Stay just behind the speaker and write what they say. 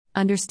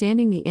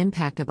Understanding the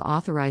impact of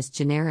authorized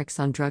generics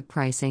on drug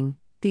pricing,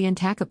 the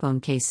Entacapone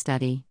Case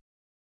Study.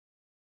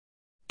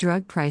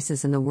 Drug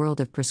prices in the world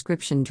of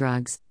prescription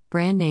drugs,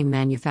 brand name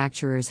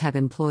manufacturers have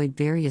employed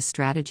various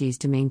strategies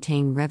to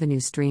maintain revenue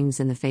streams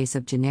in the face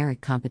of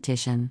generic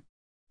competition.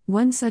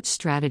 One such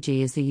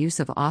strategy is the use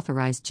of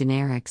authorized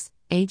generics,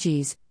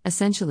 AGs,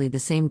 essentially the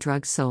same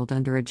drugs sold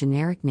under a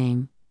generic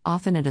name,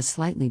 often at a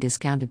slightly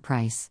discounted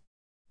price.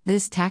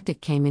 This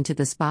tactic came into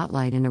the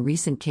spotlight in a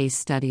recent case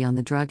study on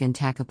the drug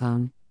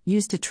entacapone,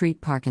 used to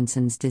treat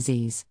Parkinson's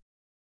disease.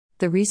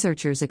 The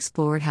researchers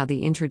explored how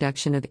the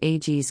introduction of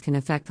AGs can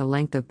affect the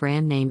length of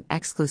brand name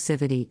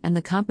exclusivity and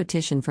the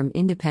competition from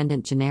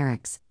independent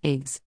generics,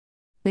 IGs.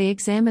 They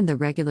examined the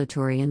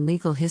regulatory and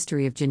legal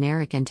history of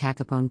generic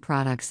entacapone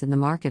products in the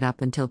market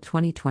up until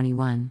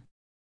 2021.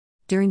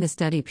 During the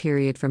study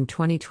period from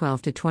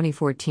 2012 to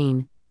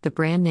 2014, the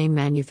brand name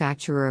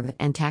manufacturer of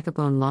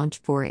entacapone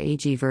launched 4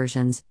 AG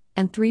versions,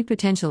 and 3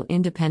 potential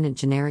independent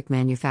generic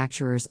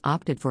manufacturers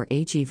opted for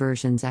AG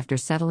versions after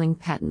settling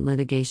patent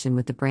litigation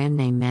with the brand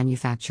name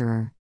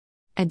manufacturer.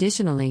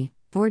 Additionally,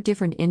 4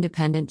 different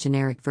independent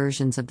generic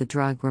versions of the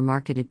drug were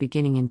marketed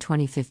beginning in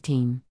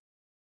 2015.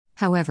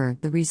 However,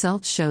 the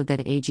results showed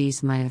that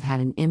AGs might have had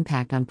an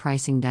impact on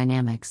pricing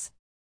dynamics.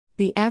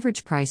 The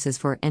average prices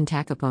for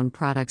entacapone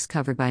products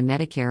covered by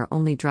Medicare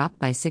only dropped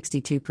by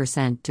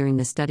 62% during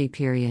the study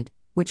period,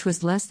 which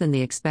was less than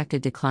the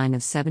expected decline of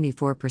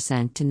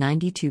 74% to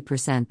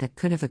 92% that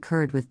could have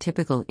occurred with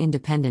typical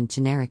independent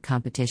generic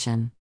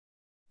competition.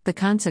 The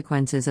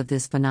consequences of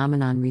this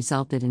phenomenon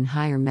resulted in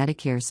higher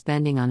Medicare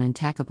spending on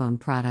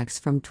entacapone products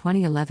from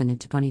 2011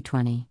 to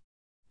 2020.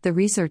 The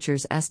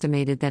researchers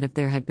estimated that if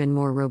there had been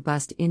more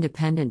robust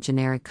independent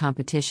generic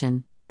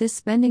competition, this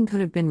spending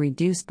could have been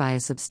reduced by a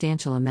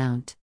substantial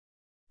amount.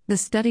 The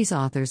study's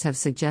authors have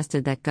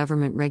suggested that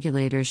government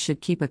regulators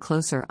should keep a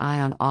closer eye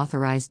on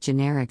authorized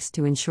generics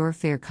to ensure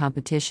fair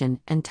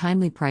competition and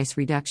timely price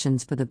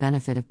reductions for the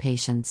benefit of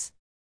patients.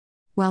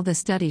 While the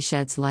study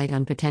sheds light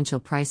on potential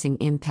pricing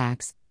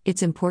impacts,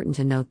 it's important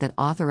to note that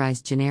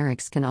authorized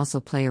generics can also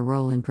play a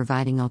role in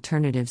providing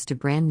alternatives to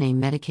brand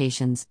name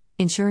medications,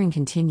 ensuring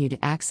continued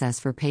access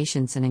for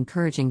patients and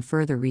encouraging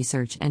further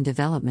research and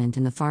development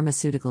in the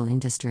pharmaceutical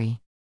industry.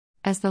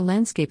 As the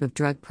landscape of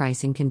drug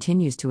pricing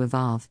continues to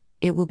evolve,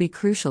 it will be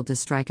crucial to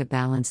strike a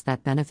balance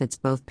that benefits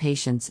both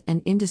patients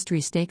and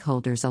industry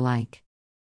stakeholders alike.